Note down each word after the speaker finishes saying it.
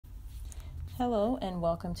Hello and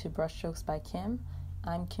welcome to Brushstrokes by Kim.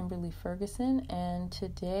 I'm Kimberly Ferguson and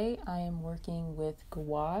today I am working with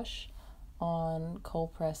gouache on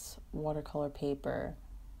cold press watercolor paper,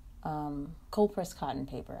 cold press cotton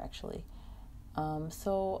paper actually.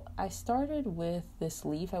 So I started with this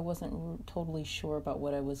leaf. I wasn't totally sure about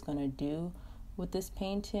what I was going to do with this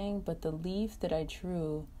painting, but the leaf that I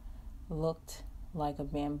drew looked like a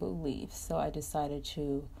bamboo leaf, so I decided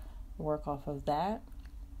to work off of that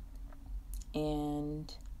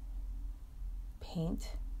and paint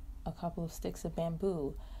a couple of sticks of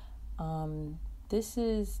bamboo. This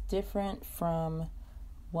is different from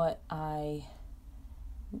what I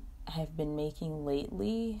have been making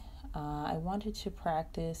lately. I wanted to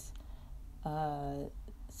practice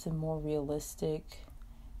some more realistic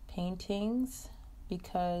paintings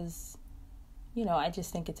because, I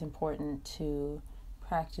just think it's important to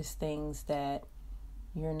practice things that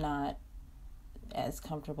you're not as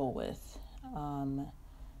comfortable with.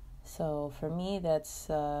 So for me, that's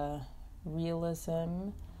realism.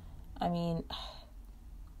 I mean,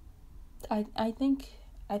 I think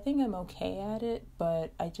I'm okay at it,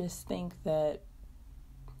 but I just think that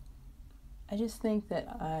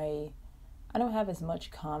I don't have as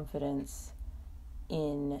much confidence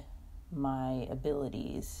in my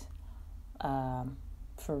abilities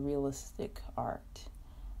for realistic art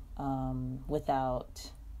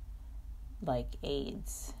without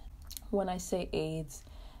aids. When I say aids,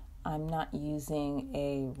 I'm not using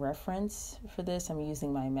a reference for this. I'm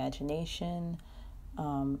using my imagination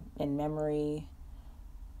and memory.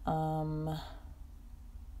 And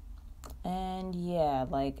yeah,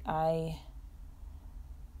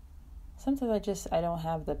 sometimes I don't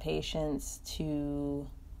have the patience to,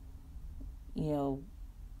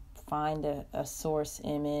 find a source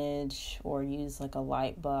image or use a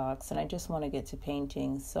light box, and I just want to get to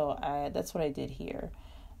painting. So that's what I did here.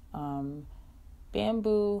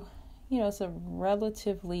 Bamboo, it's a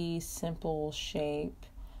relatively simple shape,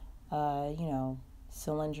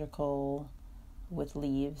 cylindrical with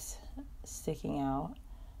leaves sticking out.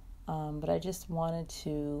 But I just wanted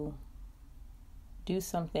to do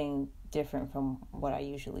something different from what I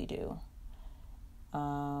usually do.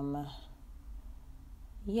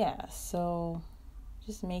 So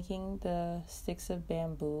just making the sticks of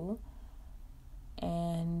bamboo,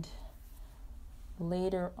 and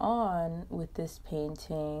later on with this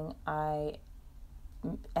painting, I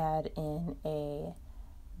add in a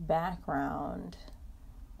background,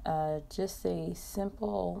 just a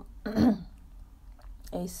simple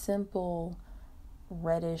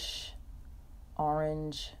reddish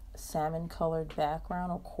orange salmon colored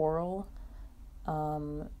background or coral,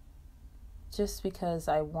 just because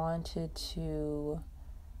I wanted to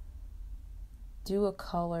do a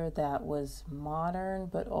color that was modern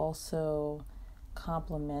but also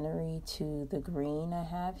complementary to the green I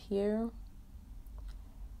have here.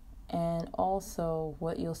 And also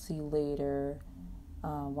what you'll see later,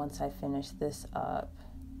 once I finish this up,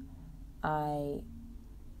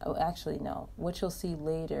 what you'll see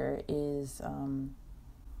later is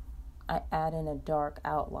I add in a dark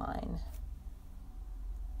outline.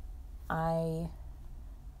 I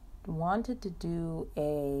wanted to do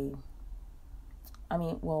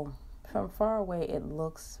from far away it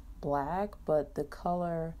looks black, but the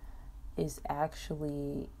color is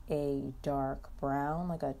actually a dark brown,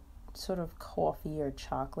 like a sort of coffee or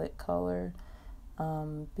chocolate color,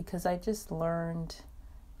 because I didn't just learn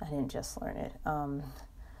it.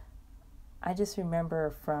 I just remember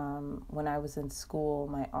from when I was in school,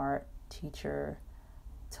 my art teacher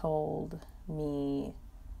told me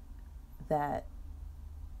that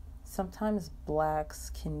sometimes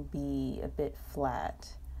blacks can be a bit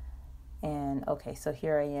flat. And okay, so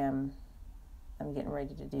here I am. I'm getting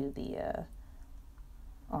ready to do the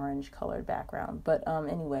orange colored background. But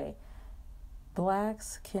anyway,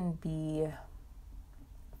 blacks can be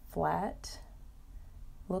flat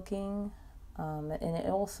looking. And it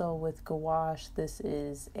also with gouache, this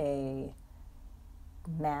is a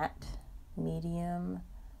matte medium.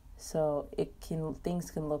 So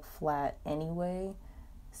things can look flat anyway.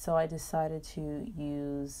 So I decided to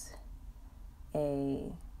use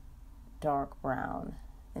a dark brown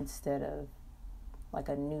instead of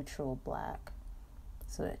a neutral black.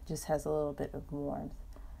 So it just has a little bit of warmth.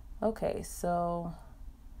 Okay, so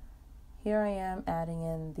here I am adding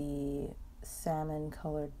in the salmon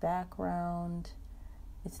colored background.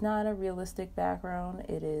 It's not a realistic background.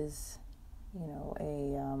 It is,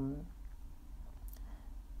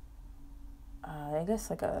 I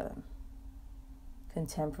guess a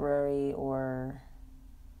contemporary or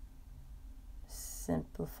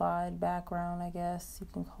simplified background, I guess you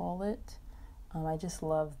can call it. I just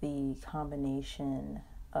love the combination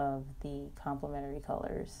of the complementary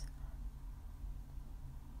colors.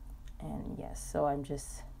 And yes, so I'm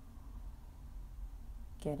just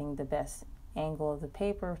getting the best angle of the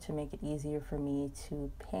paper to make it easier for me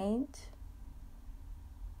to paint.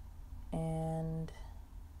 And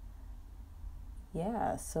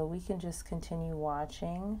yeah, so we can just continue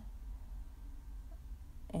watching,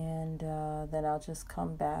 and then I'll just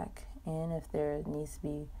come back in if there needs to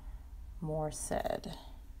be more said.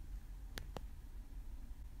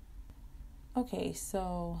 Okay,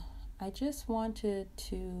 so I just wanted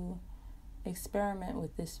to experiment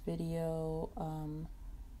with this video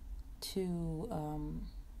to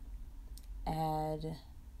add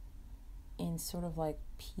in sort of like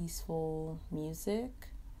peaceful music.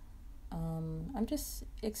 I'm just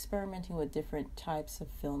experimenting with different types of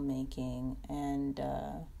filmmaking, and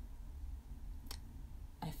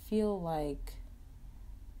I feel like,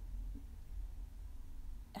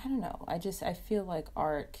 I don't know, I feel like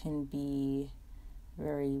art can be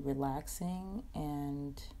very relaxing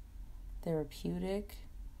and therapeutic.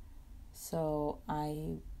 So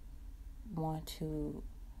I want to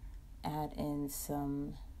add in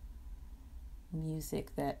some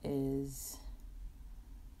music that is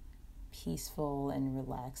peaceful and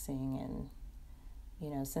relaxing. And,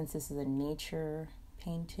 you know, since this is a nature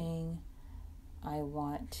painting, I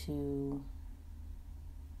want to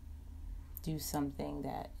do something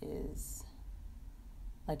that is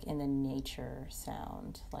like in the nature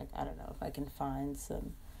sound. Like, I don't know, if I can find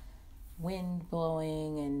some wind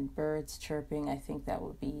blowing and birds chirping, I think that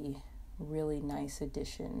would be a really nice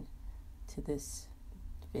addition to this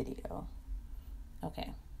video.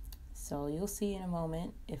 Okay, so you'll see in a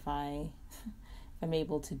moment if I'm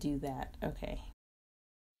able to do that. Okay.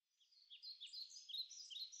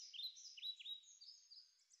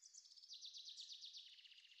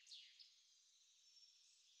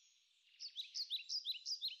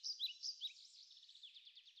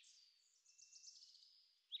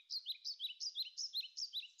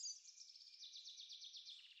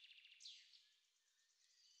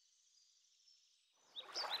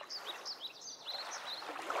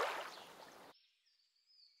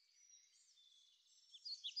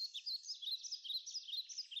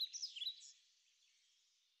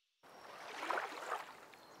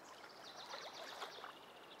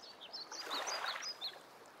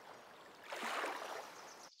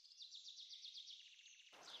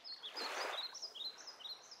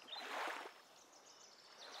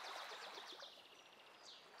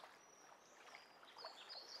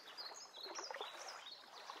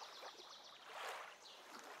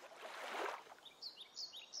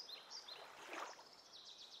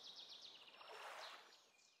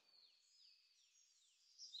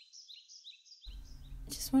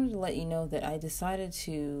 Just wanted to let you know that I decided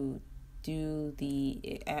to do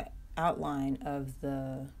the outline of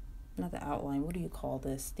the, not the outline, what do you call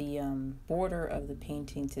this? The border of the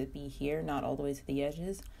painting to be here, not all the way to the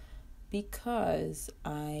edges, because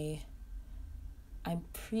I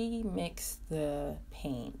pre-mixed the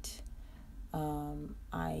paint.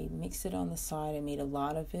 I mixed it on the side. I made a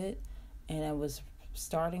lot of it, and I was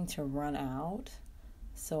starting to run out,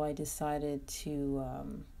 so I decided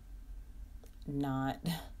to not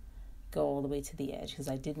go all the way to the edge, because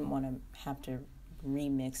I didn't want to have to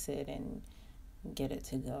remix it and get it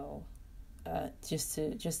to go, just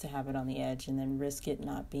to have it on the edge and then risk it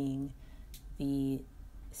not being the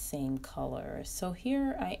same color. So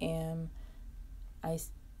here I am. I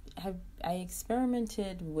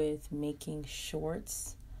experimented with making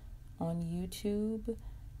shorts on YouTube,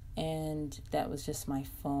 and that was just my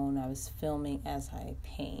phone. I was filming as I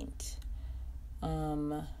paint.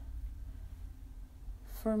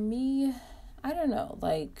 For me, I don't know,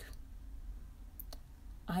 like,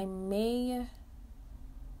 I may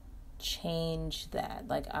change that.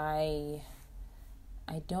 Like, I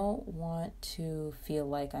don't want to feel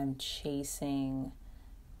like I'm chasing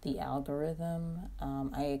the algorithm.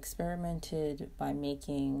 I experimented by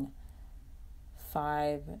making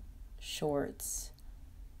 5 shorts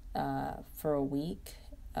for a week.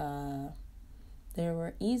 They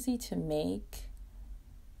were easy to make,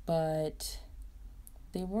 but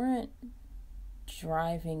they weren't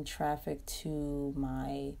driving traffic to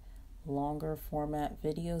my longer format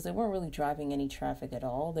videos. They weren't really driving any traffic at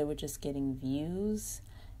all. They were just getting views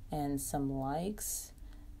and some likes,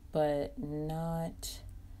 but not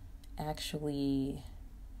actually,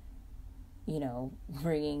 you know,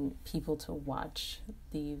 bringing people to watch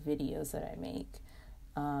the videos that I make.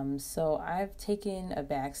 So I've taken a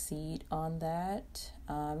back seat on that.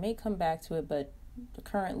 I may come back to it, but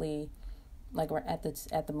currently, like, we're at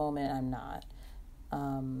the moment, I'm not.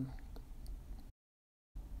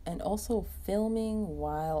 and also filming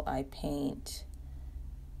while I paint,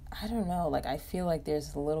 I don't know, like I feel like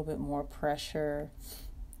there's a little bit more pressure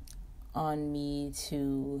on me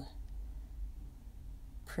to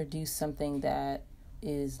produce something that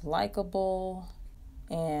is likable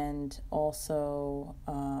and also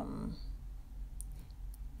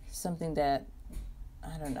something that,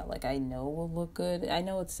 I don't know, like I know will look good. I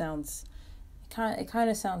know it kind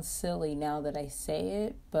of sounds silly now that I say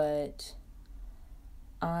it, but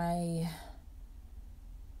I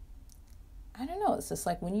don't know. It's just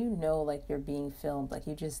like when you know, like you're being filmed, like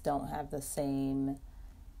you just don't have the same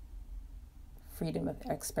freedom of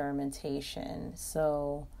experimentation.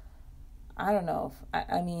 So I don't know.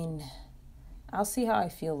 I mean, I'll see how I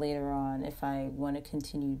feel later on if I want to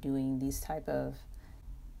continue doing these type of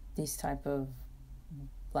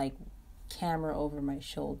like camera over my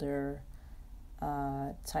shoulder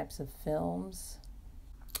types of films.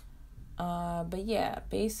 But yeah,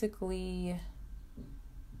 basically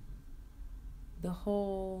the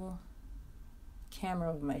whole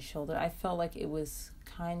camera over my shoulder, I felt like it was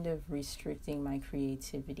kind of restricting my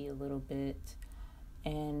creativity a little bit.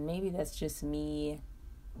 And maybe that's just me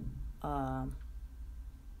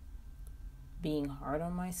being hard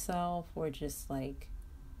on myself, or just like,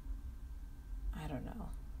 I don't know.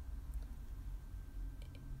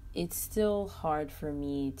 It's still hard for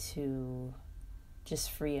me to just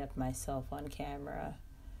free up myself on camera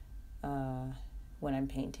when I'm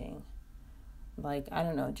painting. Like, I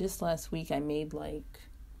don't know, just last week I made like,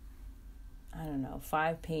 I don't know,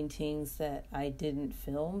 5 paintings that I didn't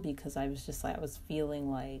film because I was just like, I was feeling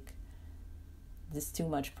like this too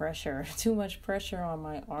much pressure on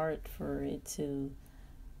my art for it to,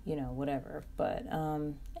 whatever. But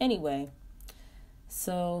anyway,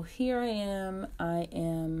 so here I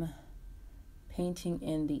am painting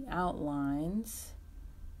in the outlines.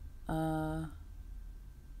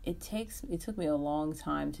 It took me a long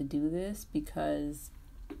time to do this because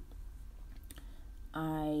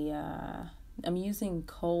I'm using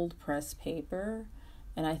cold press paper,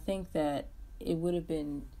 and I think that it would have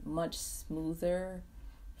been much smoother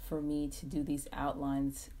for me to do these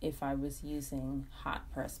outlines if I was using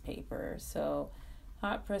hot press paper. So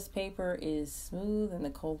hot press paper is smooth and the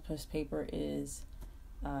cold press paper is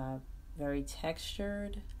very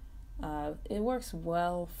textured. It works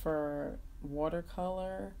well for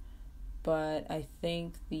watercolor, but I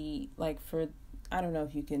think I don't know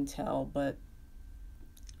if you can tell, but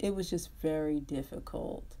it was just very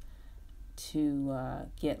difficult to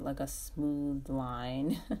get like a smooth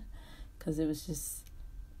line because it was just,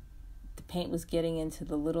 the paint was getting into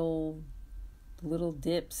the little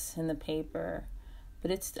dips in the paper. But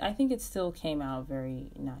I think it still came out very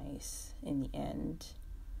nice in the end.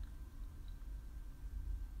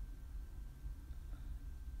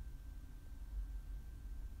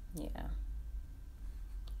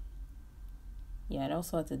 Yeah, I'd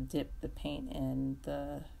also have to dip the paint in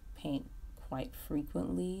the paint quite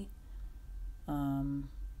frequently. And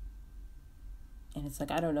it's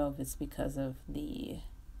like, I don't know if it's because of the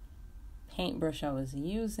paintbrush I was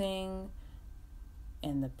using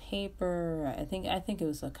and the paper. I think it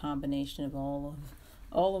was a combination of all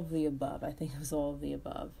of the above. I think it was all of the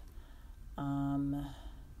above.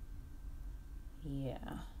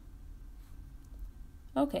 Yeah.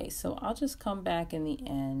 Okay, so I'll just come back in the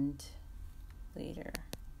end later.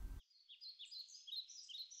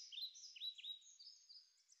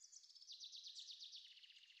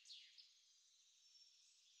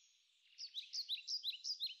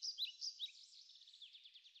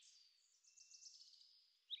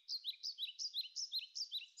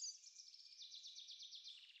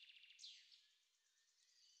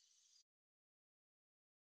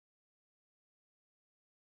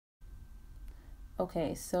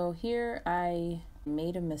 Okay, so here I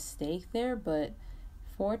made a mistake there, but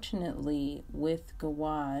fortunately with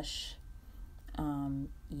gouache,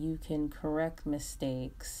 you can correct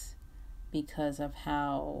mistakes because of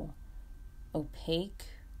how opaque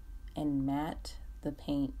and matte the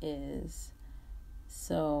paint is.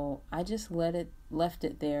 So I just left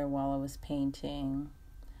it there while I was painting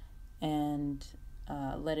and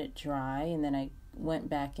let it dry, and then I went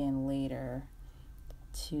back in later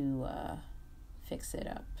to fix it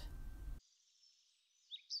up.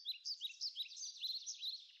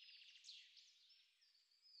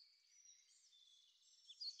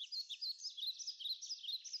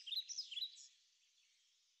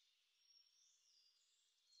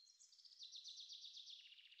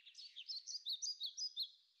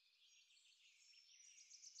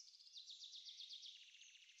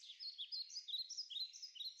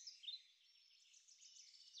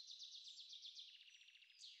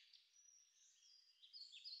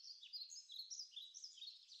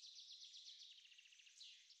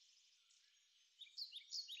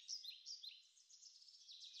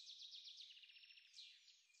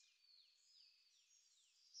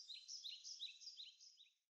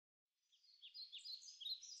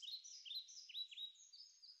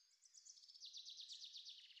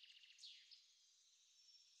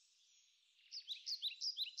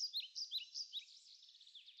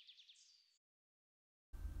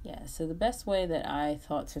 Yeah, so the best way that I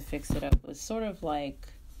thought to fix it up was sort of like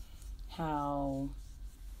how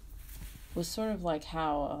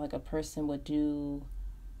like a person would do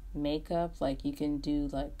makeup. Like you can do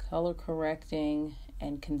like color correcting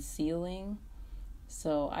and concealing.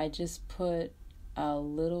 So I just put a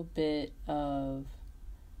little bit of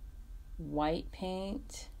white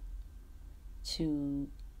paint to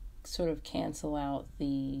sort of cancel out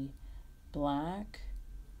the black,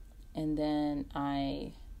 and then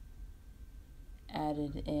I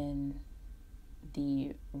added in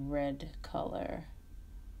the red color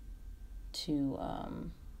to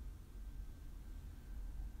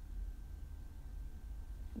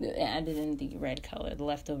the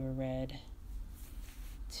leftover red,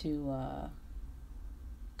 to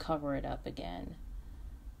cover it up again.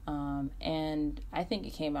 And I think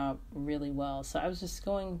it came out really well. So I was just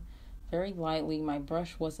going very lightly. My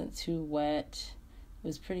brush wasn't too wet. It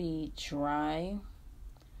was pretty dry.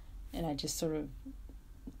 And I just sort of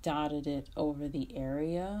dotted it over the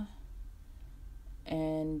area.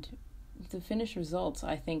 And the finished results,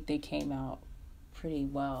 I think they came out pretty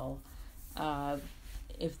well.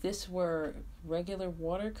 If this were regular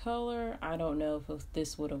watercolor, I don't know if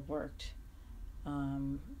this would have worked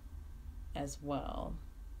as well.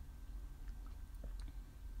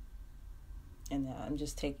 And I'm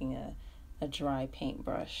just taking a dry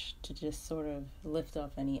paintbrush to just sort of lift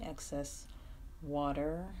off any excess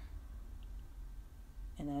water.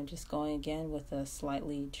 And I'm just going again with a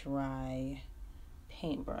slightly dry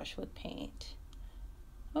paintbrush with paint.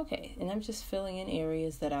 Okay, and I'm just filling in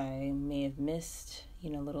areas that I may have missed,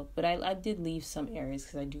 but I did leave some areas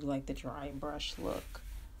because I do like the dry brush look.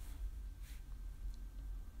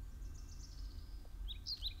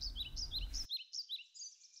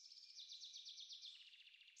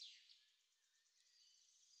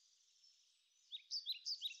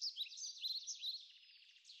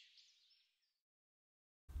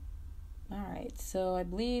 All right, so I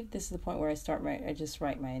believe this is the point where I just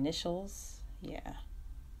write my initials. Yeah.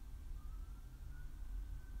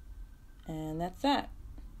 And that's that.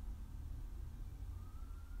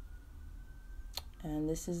 And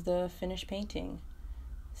this is the finished painting.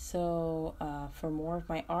 So for more of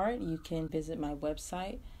my art, you can visit my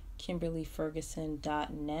website,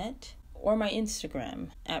 kimberlyferguson.net, or my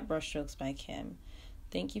Instagram, @brushstrokesbykim.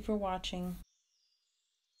 Thank you for watching.